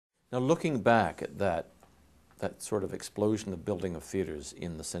Now, looking back at that sort of explosion of building of theatres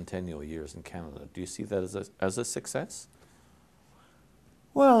in the Centennial years in Canada, do you see that as a success?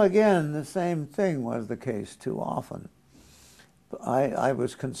 Well, again, the same thing was the case too often. I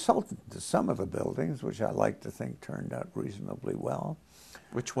was consultant to some of the buildings, which I like to think turned out reasonably well.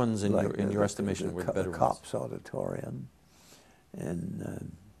 Which ones, in your estimation, were the better ones? The Copps Auditorium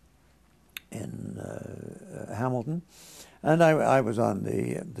in Hamilton, and I was on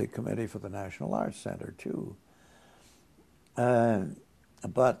the committee for the National Arts Centre too.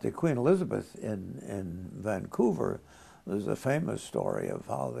 But the Queen Elizabeth in Vancouver, there's a famous story of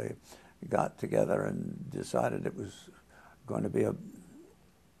how they got together and decided it was going to be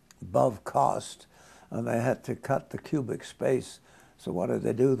above cost, and they had to cut the cubic space. So what did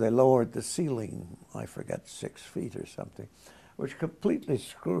they do? They lowered the ceiling, I forget, 6 feet or something, which completely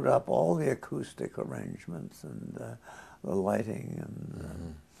screwed up all the acoustic arrangements and the lighting.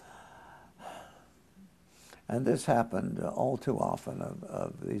 And this happened all too often,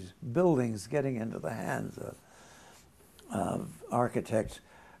 of these buildings getting into the hands of architects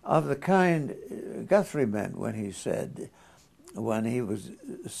of the kind Guthrie meant when he said, when he was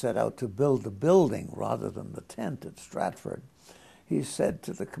set out to build the building rather than the tent at Stratford, he said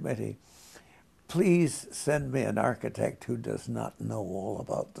to the committee, "Please send me an architect who does not know all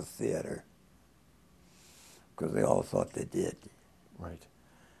about the theater," because they all thought they did. Right.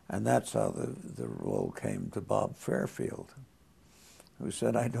 And that's how the role came to Bob Fairfield, who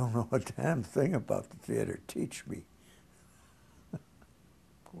said, "I don't know a damn thing about the theater. Teach me."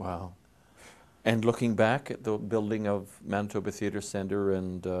 Wow. And looking back at the building of Manitoba Theatre Centre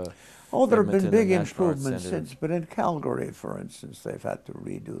and oh, there have been Edmonton big and National Arts improvements Centre. since, but in Calgary, for instance, they've had to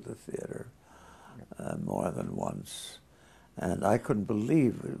redo the theater more than once. And I couldn't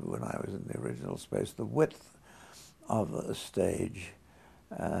believe it when I was in the original space, the width of a stage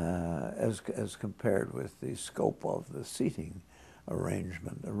as compared with the scope of the seating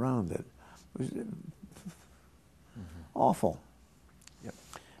arrangement around it. It was awful. Yep.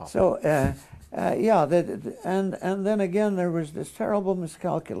 Awful. So, yeah, and then again, there was this terrible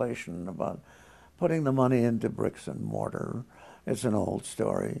miscalculation about putting the money into bricks and mortar. It's an old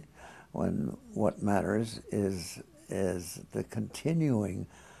story, when what matters is the continuing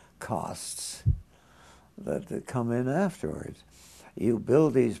costs that come in afterwards. You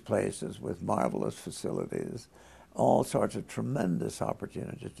build these places with marvelous facilities, all sorts of tremendous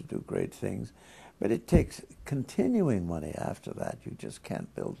opportunities to do great things, but it takes continuing money after that. You just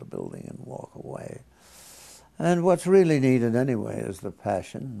can't build the building and walk away. And what's really needed anyway is the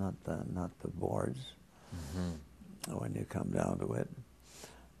passion, not the boards, when you come down to it.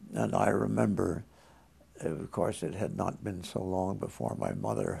 And I remember, of course, it had not been so long before my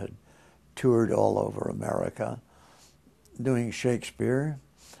mother had toured all over America doing Shakespeare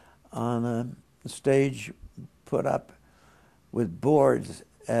on a stage put up with boards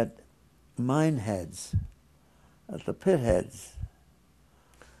at Mineheads, at the pit heads.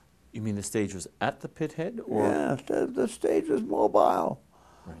 You mean the stage was at the pit head? Or? Yeah, the stage was mobile.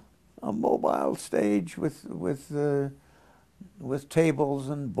 Right. A mobile stage with tables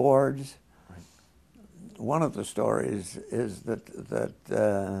and boards. Right. One of the stories is that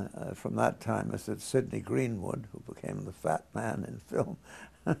from that time is that Sidney Greenwood, who became the fat man in film,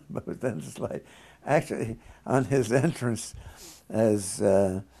 but then slight, actually on his entrance as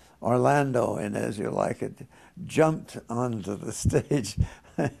Orlando in As You Like It, jumped onto the stage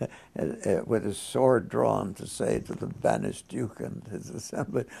with his sword drawn to say to the banished Duke and his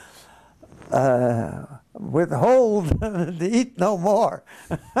assembly, "Withhold and eat no more,"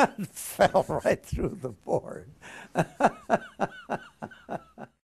 and fell right through the board.